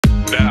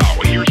Now,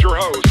 here's your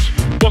host.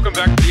 Welcome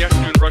back to the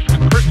Afternoon Rush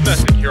with Chris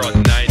Messick here on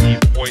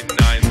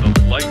 90.9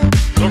 The Light.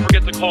 Don't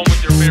forget to call him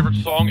with your favorite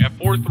song at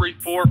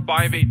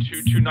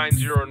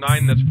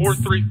 434-582-2909. That's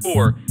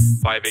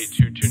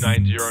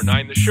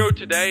 434-582-2909. The show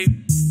today,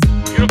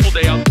 beautiful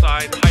day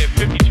outside, high of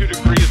 52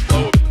 degrees,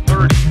 low of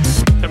 30.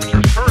 Temperature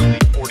is currently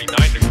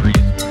 49 degrees.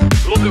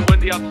 A little bit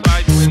windy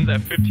outside, winds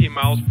at 15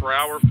 miles per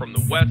hour from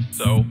the west,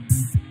 so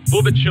a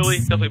little bit chilly.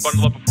 Definitely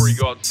bundle up before you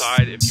go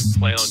outside if you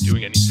plan on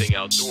doing anything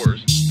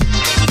outdoors.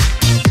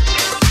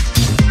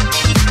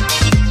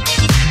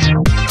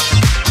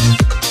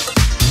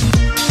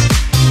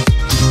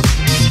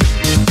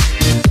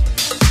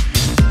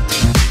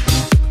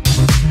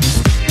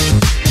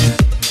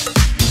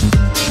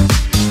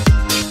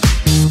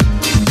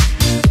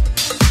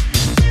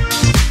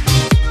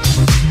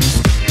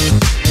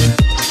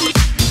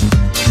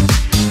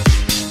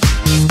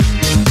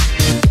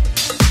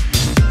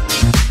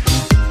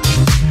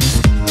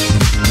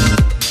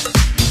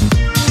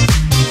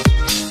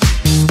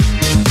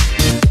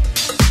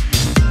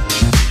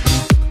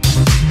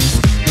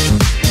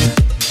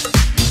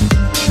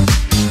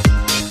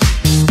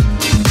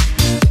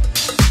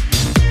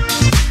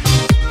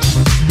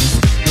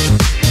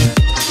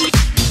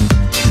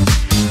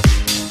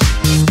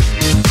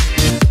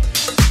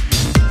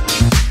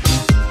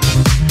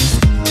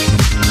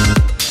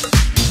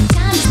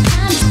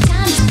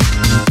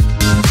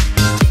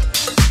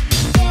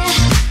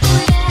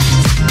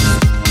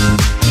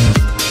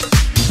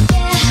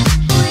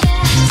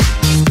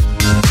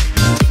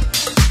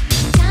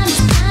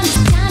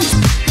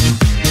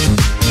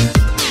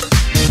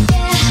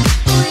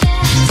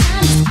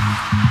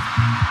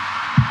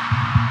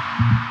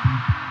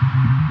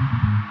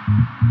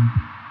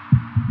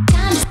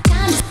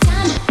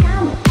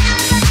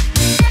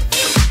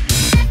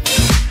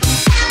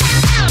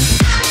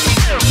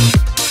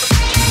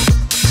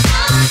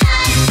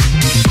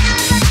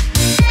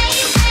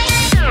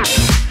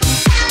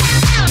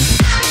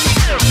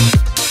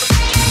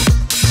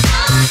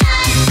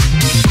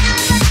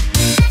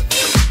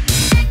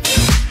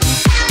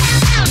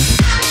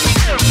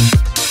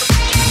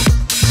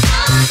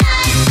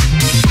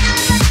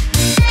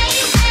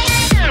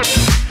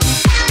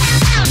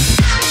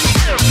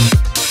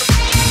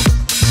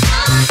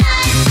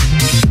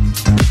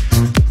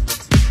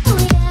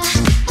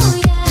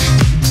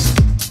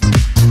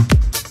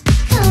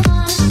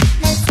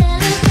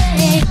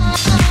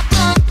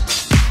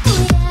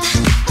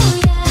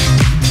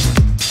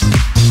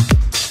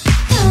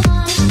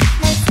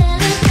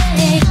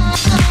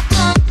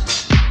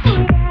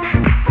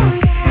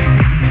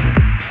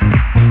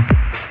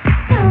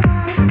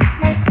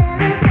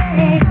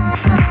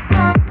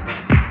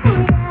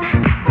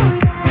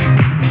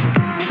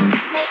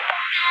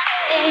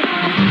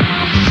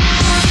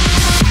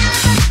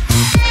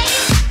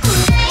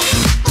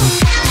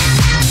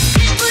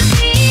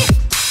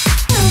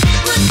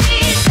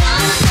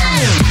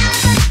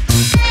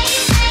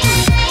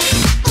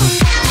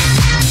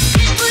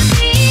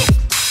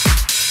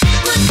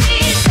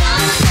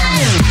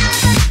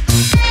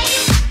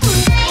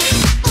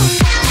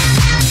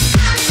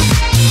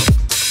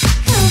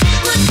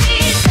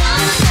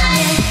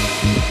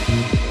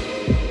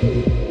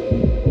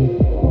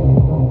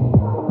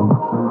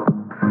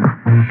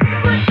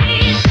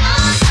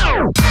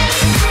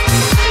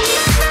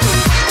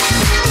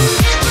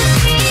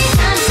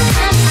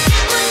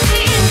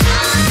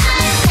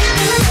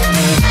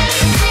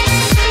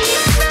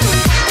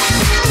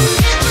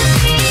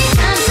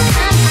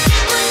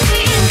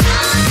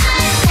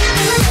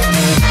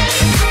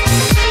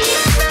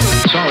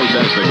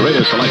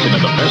 Selection of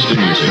the best in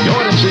music. Go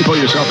in and see for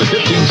yourself at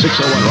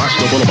 15601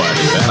 Roscoe Boulevard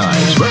in Van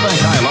Nuys. Burbank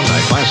High alumni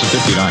class of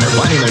 59 are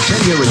planning their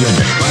 10-year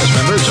reunion. Class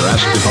members are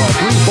asked to call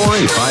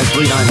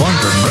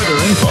 348-5391 for further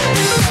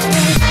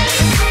info.